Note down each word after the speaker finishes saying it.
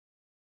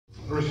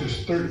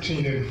verses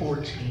 13 and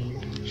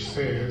 14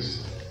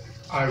 says,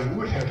 I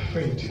would have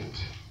fainted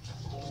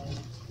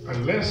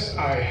unless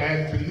I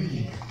had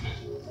believed,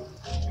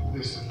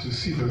 listen, to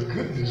see the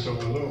goodness of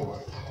the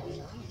Lord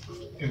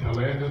in the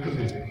land of the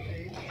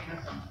living.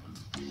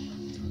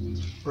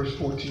 Verse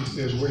 14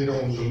 says, wait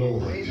on the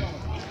Lord.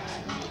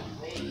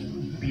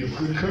 Be of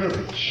good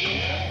courage,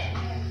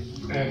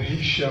 and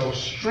he shall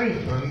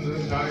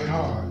strengthen thine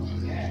heart.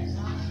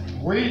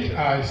 Wait,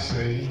 I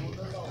say,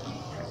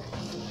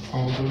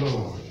 on the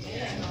Lord.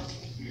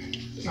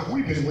 Now,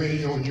 we've been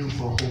waiting on you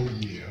for a whole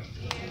year.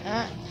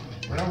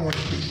 But I want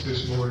to preach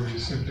this morning to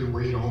simply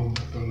wait on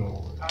the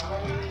Lord.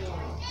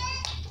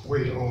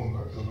 Wait on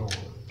the Lord.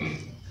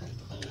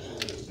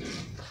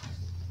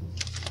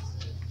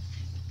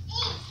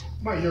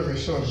 My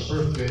youngest son's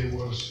birthday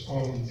was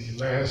on the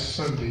last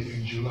Sunday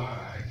in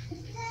July.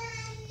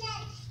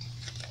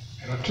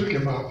 And I took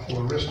him out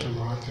for a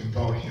restaurant and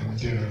bought him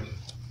dinner.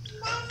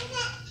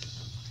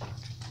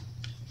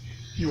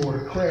 He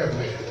ordered crab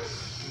legs.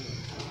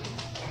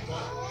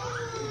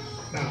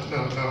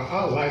 Now,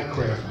 I like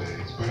crab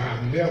legs, but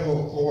I've never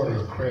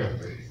ordered crab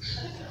legs.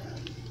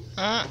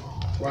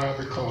 Why?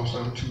 Because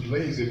I'm too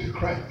lazy to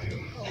crack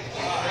them.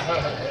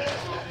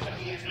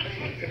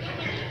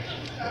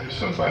 If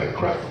somebody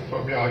crack them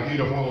for me, I'll eat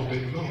them all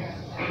day long.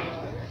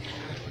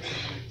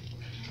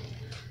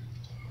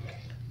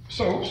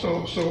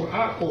 So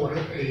I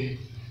ordered a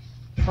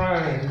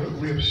prime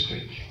rib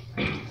steak.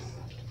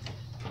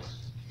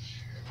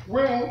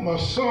 Well, my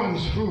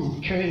son's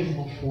food came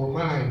before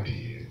mine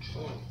did.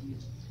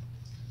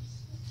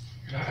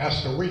 And I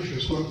asked the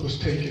waitress what was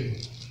taking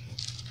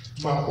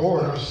my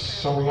order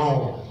so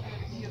long.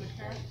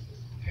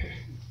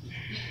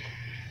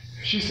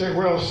 She said,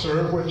 well,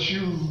 sir, what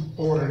you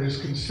ordered is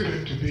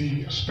considered to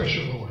be a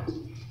special order.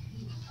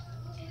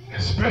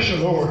 And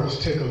special orders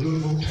take a little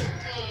more time.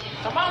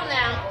 Come on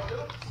now.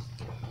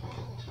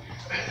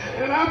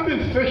 And I've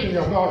been thinking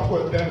about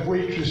what that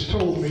waitress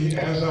told me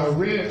as I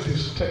read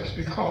this text,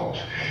 because,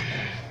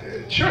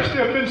 church,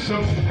 there have been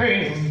some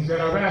things that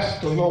I've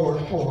asked the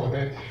Lord for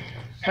that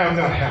have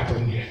not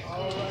happened yet.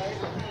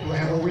 Do I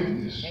have a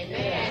witness?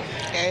 Amen.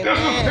 There's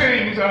some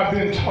things I've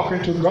been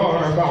talking to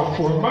God about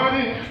for a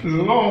mighty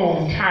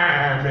long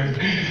time, and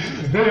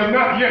they have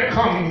not yet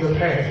come to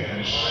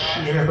pass.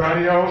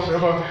 Anybody else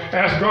ever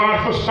ask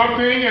God for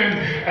something, and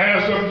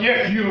as of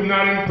yet you are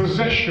not in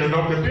possession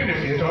of the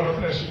benefit of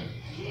the blessing?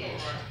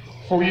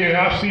 Oh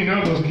yeah, I've seen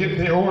others get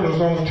their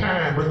orders on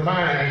time, but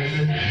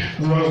mine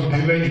was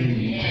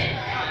delayed.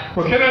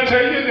 But can I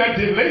tell you that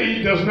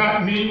delayed does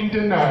not mean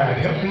denied?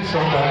 Help me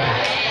somebody.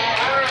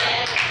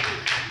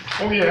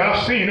 Oh yeah,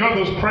 I've seen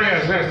others'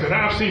 prayers answered.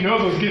 I've seen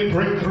others get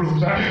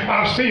breakthroughs.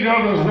 I've seen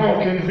others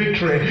walk in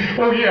victory.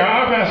 Oh yeah,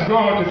 I've asked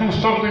God to do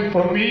something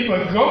for me,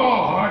 but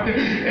God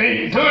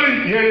ain't done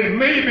it yet.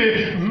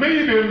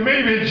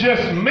 Maybe,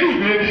 just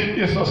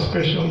maybe, it's a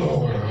special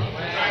order.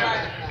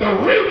 The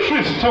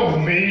waitress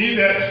told me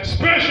that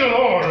special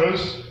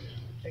orders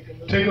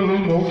take a little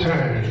more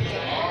time.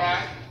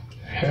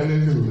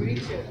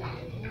 Hallelujah.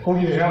 Oh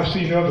yeah, I've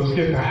seen others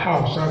get the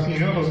house. I've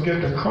seen others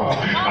get the car.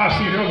 I've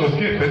seen others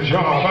get the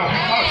job.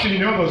 I've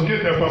seen others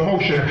get the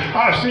promotion.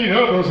 I've seen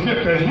others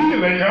get the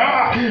healing.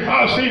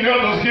 I've seen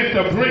others get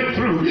the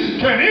breakthrough.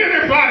 Can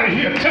anybody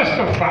here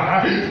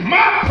testify?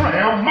 My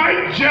prayer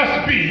might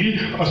just be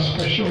a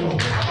special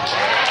order.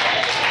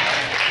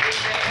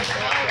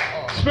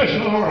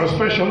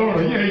 Special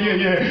order,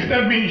 yeah.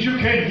 That means you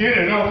can't get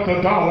it off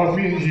the dollar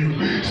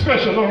menu.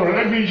 Special order,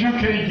 that means you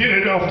can't get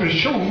it off the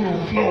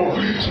showroom floor.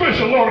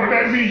 Special order,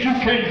 that means you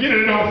can't get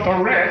it off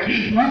the rack.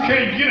 You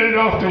can't get it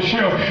off the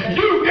shelf.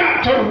 You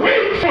got to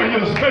wait for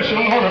your special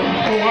order.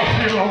 Oh,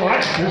 I feel all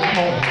right this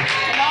morning.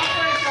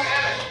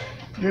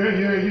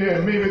 Yeah.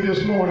 Maybe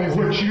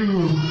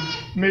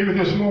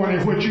this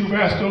morning what you've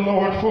asked the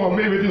Lord for,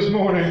 maybe this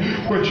morning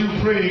what you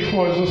prayed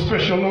for is a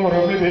special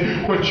order.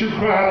 Maybe what you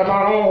cried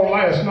about all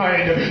last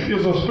night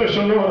is a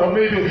special order.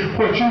 Maybe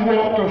what you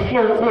walked the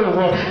floor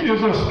over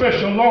is a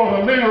special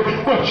order. Maybe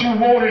what you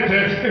wanted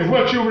and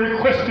what you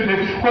requested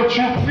and what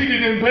you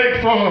pleaded and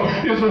begged for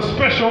is a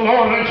special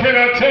order. And can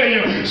I tell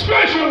you,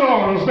 special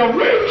orders, the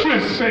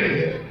waitress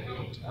said.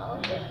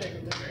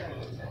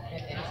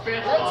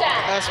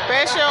 A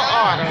special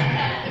order.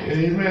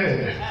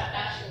 Amen.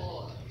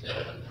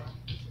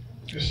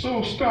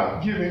 So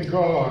stop giving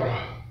God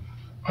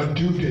a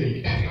due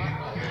date.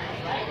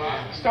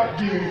 Stop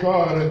giving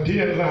God a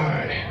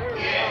deadline.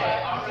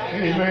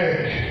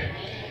 Amen.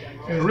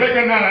 And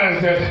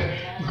recognize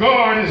that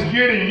God is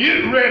getting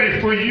it ready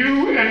for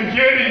you and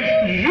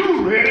getting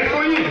you ready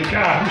for it.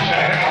 God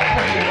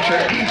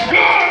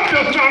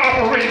does not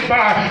operate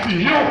by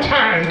your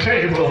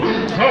timetable.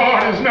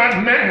 God is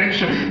not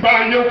managed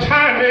by your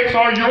Timex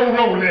or your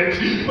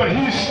Rolex, but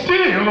He's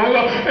still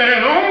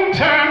an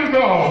on-time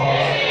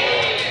God.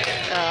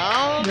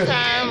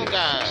 On-time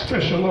God.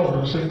 Special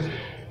orders.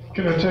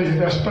 Can I tell you,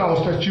 that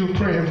spouse that you're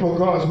praying for,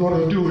 God's going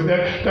to do it.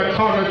 That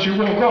car that you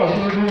want, God's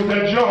going to do it.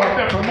 That job,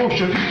 that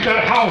promotion,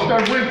 that house,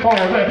 that windfall,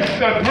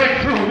 that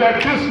breakthrough,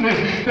 that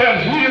business,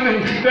 that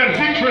healing, that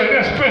victory,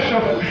 that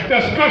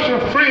that special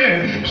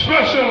friend,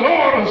 special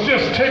orders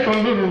just take a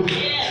little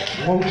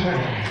more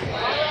time.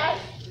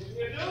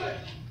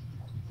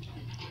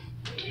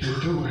 You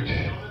do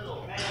it.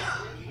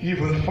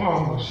 Even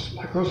farmers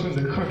like us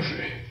in the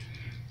country,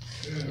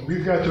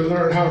 we've got to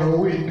learn how to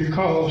wait,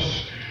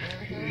 because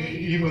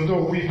even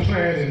though we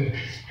plant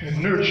and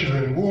nurture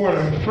and water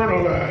and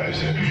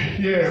fertilize,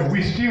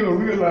 we still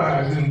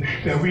realize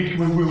that we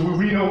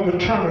don't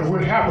determine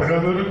what happened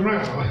under the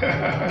ground.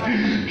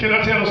 Can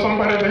I tell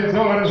somebody that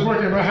God is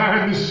working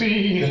behind the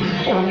scene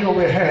on your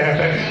behalf?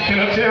 Can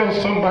I tell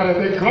somebody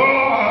that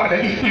God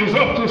is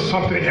up to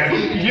something?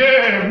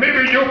 Yeah,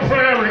 maybe your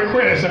prayer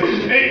request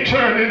ain't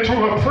turned into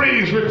a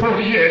praise report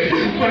yet,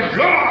 but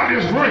God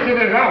is working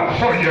it out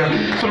for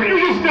you. So you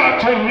just got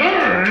to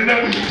learn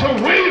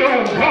to wait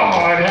on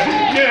God.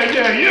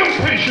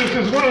 Impatience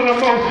is one of the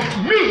most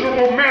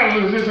miserable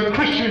maladies a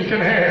Christian can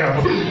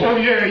have. Oh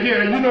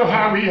you know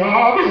how we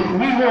are.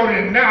 We want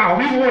it now.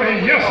 We want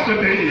it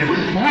yesterday.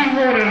 We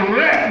want it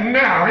right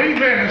now.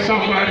 Amen,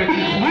 somebody.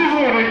 We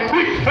want it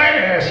quick,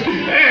 fast,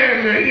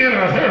 and in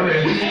a hurry.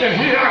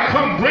 And here I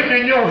come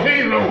breaking your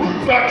halo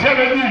by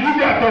telling you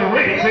got to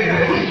wait,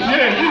 baby.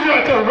 Yeah, you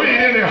got to wait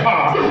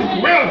anyhow.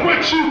 Well,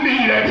 what you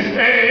need, it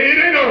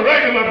ain't a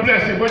regular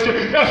blessing, but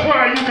that's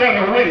why you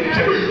got to wait.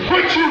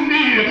 What you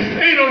need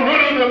ain't a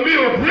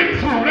run-of-the-mill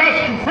breakthrough.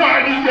 That's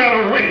why you got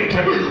to wait.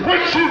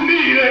 What you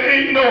need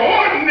ain't no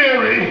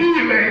ordinary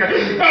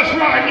healing. That's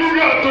why you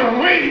got to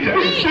wait,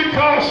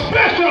 because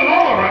special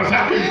orders,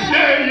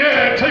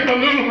 take a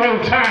little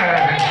more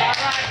time.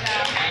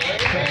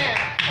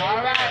 All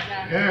right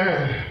now.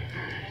 Yeah.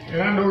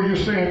 And I know you're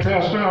saying,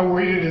 Pastor, I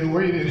waited and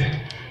waited.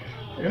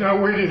 And I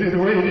waited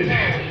and waited.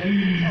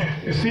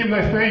 It seemed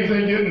like things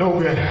ain't getting no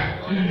better.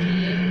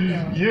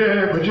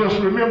 Yeah, but just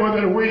remember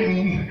that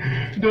waiting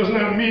does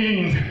not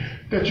mean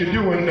that you're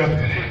doing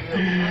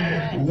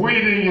nothing.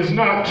 Waiting is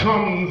not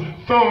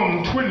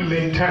thumb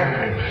twiddling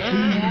time.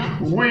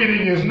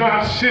 Waiting is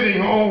not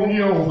sitting on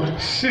your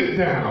sit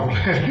down.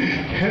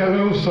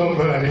 Hello,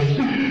 somebody.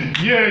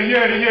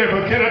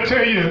 But can I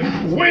tell you,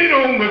 wait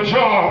on the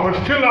job,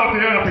 but fill out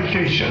the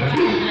application.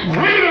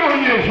 Wait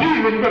on your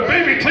healing, but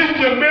baby, take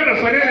your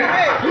medicine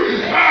anyhow.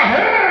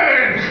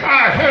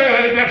 I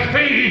heard that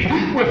faith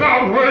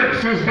without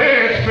works is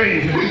dead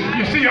faith.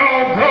 You see,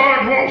 all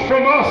God wants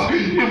from us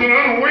is an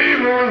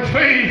unwavering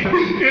faith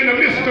in the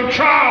midst of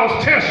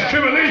trials, tests,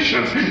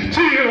 tribulations,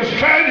 tears,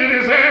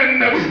 tragedies,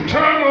 and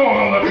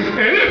turmoil. And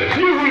if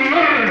you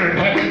learn,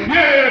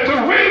 to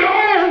wait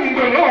on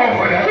the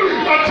Lord,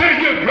 I tell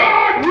you,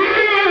 God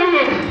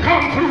will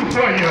come through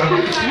for you.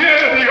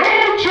 Yeah, the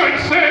old church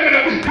said,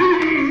 He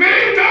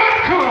may not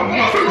come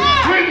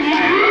when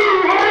you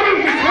want Him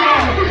to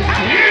come.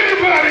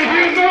 Anybody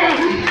here know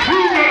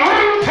He's an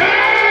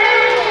on-time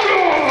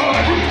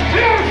God?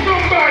 Tell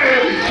somebody,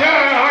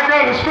 I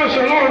got a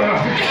special order.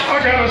 I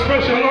got a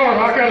special order.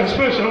 I got a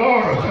special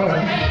order.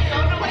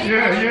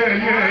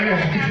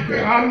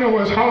 I know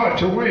it's hard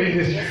to wait.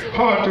 It's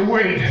hard to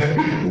wait.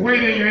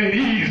 Waiting ain't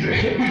easy.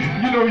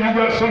 You know you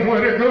got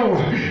somewhere to go,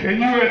 and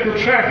you at the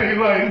traffic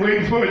light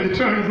waiting for it to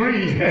turn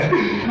green.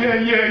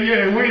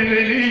 Waiting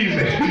ain't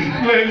easy.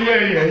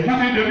 You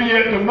need to be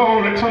at the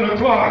mall at 10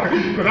 o'clock,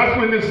 but that's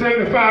when the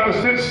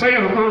 75%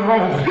 sale goes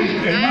on,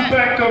 and you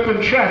backed up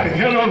in traffic.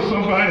 Hello,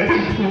 somebody.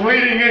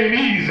 Waiting ain't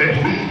easy.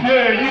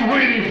 You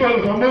waiting for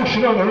the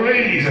promotion of the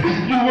raise.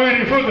 You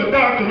waiting for the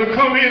doctor to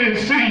come in and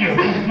see you.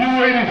 You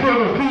waiting for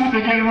the food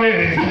to get ready.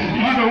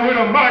 You know, with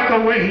a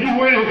microwave. You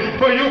waiting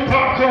for your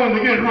popcorn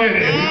to get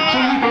ready so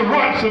you can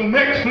watch some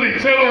Netflix.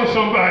 Hello,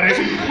 somebody.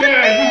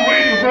 You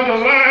waiting for the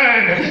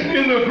line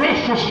in the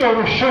grocery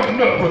store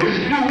showing up.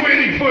 You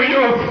waiting for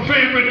your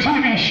favorite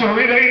TV show.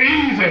 It ain't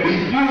easy.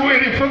 You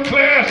waiting for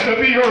class to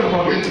be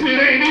over. It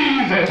ain't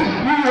easy.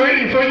 You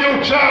waiting for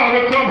your child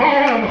to come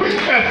home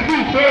at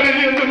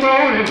 3:30 in the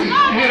morning.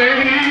 It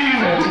ain't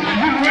easy.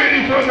 You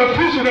waiting for the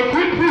preacher to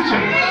quit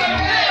preaching.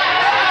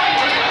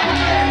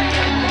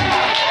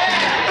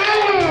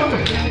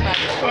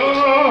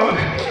 Oh,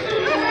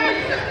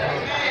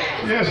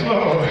 yes,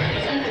 Lord.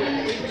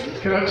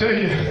 Can I tell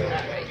you,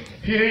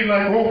 He ain't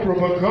like Oprah,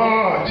 but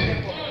God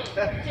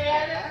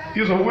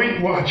is a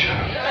Weight Watcher.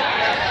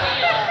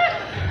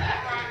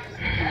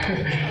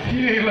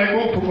 He ain't like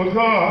Oprah, but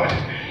God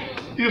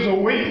is a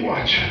Weight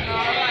Watcher.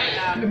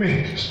 Let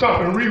me stop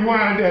and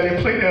rewind that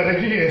and play that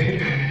again.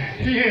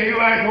 He ain't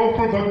like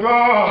Oprah, but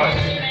God,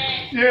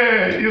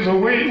 is a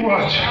Weight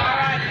Watcher.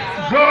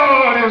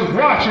 God is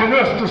watching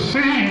us to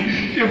see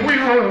if we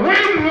will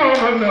wait long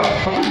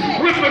enough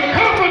with the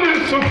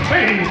confidence of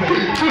faith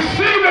to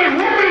see that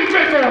when He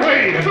make a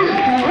way,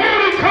 when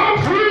He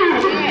come through,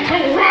 to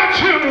watch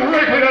Him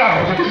work it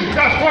out.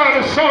 That's why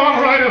the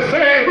songwriter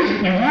said,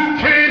 you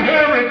can't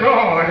hurry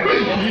God.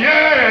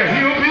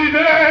 He'll be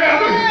there.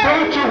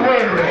 Don't you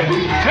worry.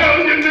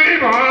 Tell your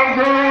neighbor,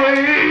 I'm going to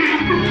wait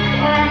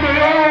on the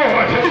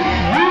Lord.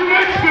 You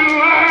next in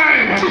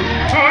line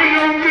for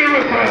your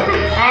miracle.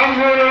 I'm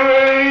going to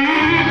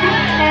wait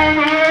on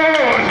the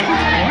Lord.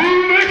 You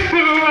next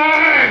in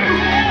line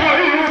for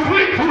your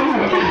breakthrough.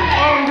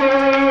 I'm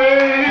going to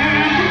wait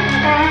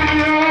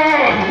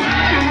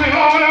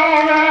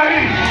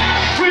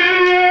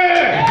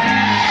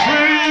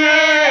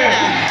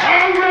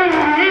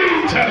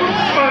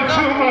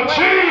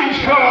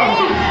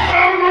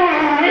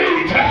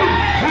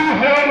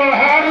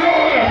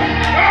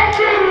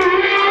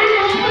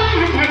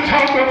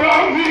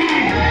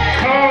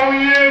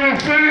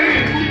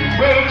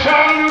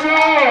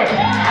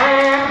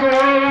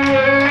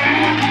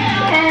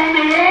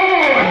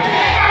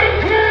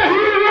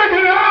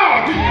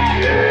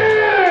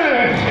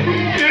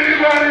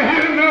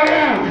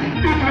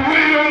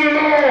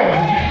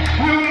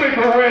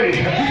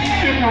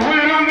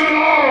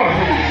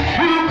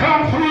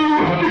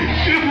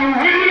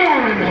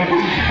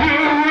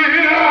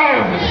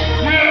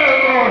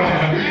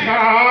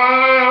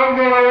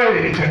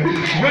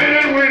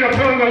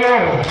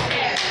Lord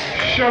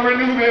shall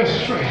renew their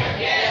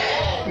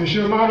strength. They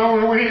shall mount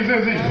on wings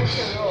as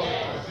eagles.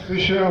 They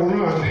shall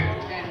run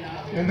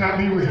and not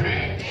be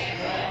weary.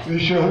 They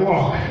shall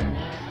walk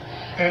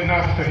and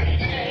not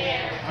faint.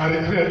 I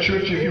declare,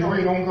 church, if you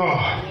wait on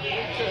God,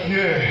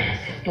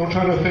 don't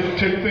try to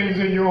take things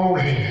in your own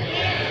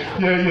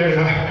hand.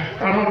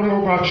 I don't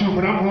know about you,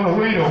 but I'm going to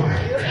wait on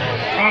it.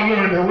 I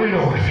learned to wait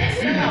on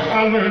it.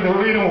 I learned to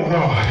wait on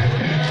God.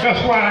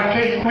 That's why I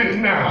can't quit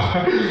now.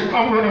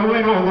 I'm going to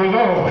wait on the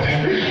Lord.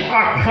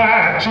 I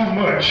cried too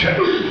much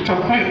to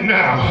quit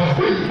now.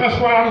 That's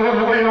why I'm going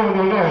to wait on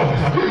the Lord.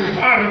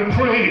 I done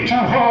prayed too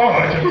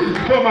hard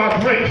for my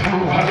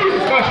breakthrough.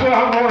 That's why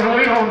I'm going to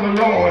wait on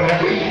the Lord.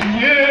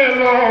 Yeah,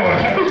 Lord,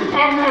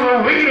 I'm going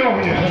to wait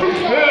on you.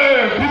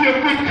 Be of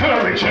good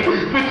courage,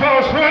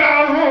 because what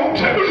I want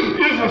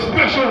is a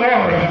special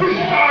order.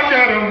 I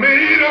got a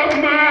made up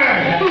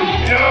mind.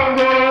 I'm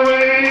going to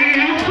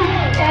wait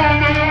on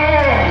the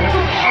Lord.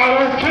 I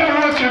don't care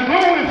what you're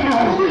going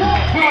through.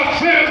 God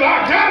says,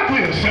 I got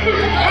this. I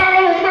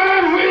don't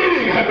mind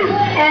waiting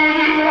on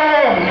you,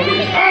 Lord.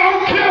 I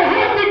don't care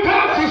what the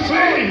doctors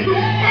say.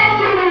 I'm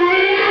going to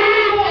wait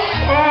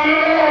on the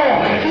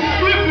Lord.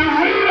 If you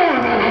wait on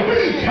him,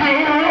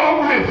 he'll walk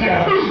with you.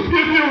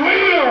 If you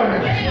wait on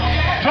him,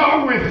 talk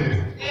with you.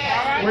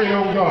 Wait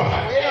on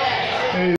God.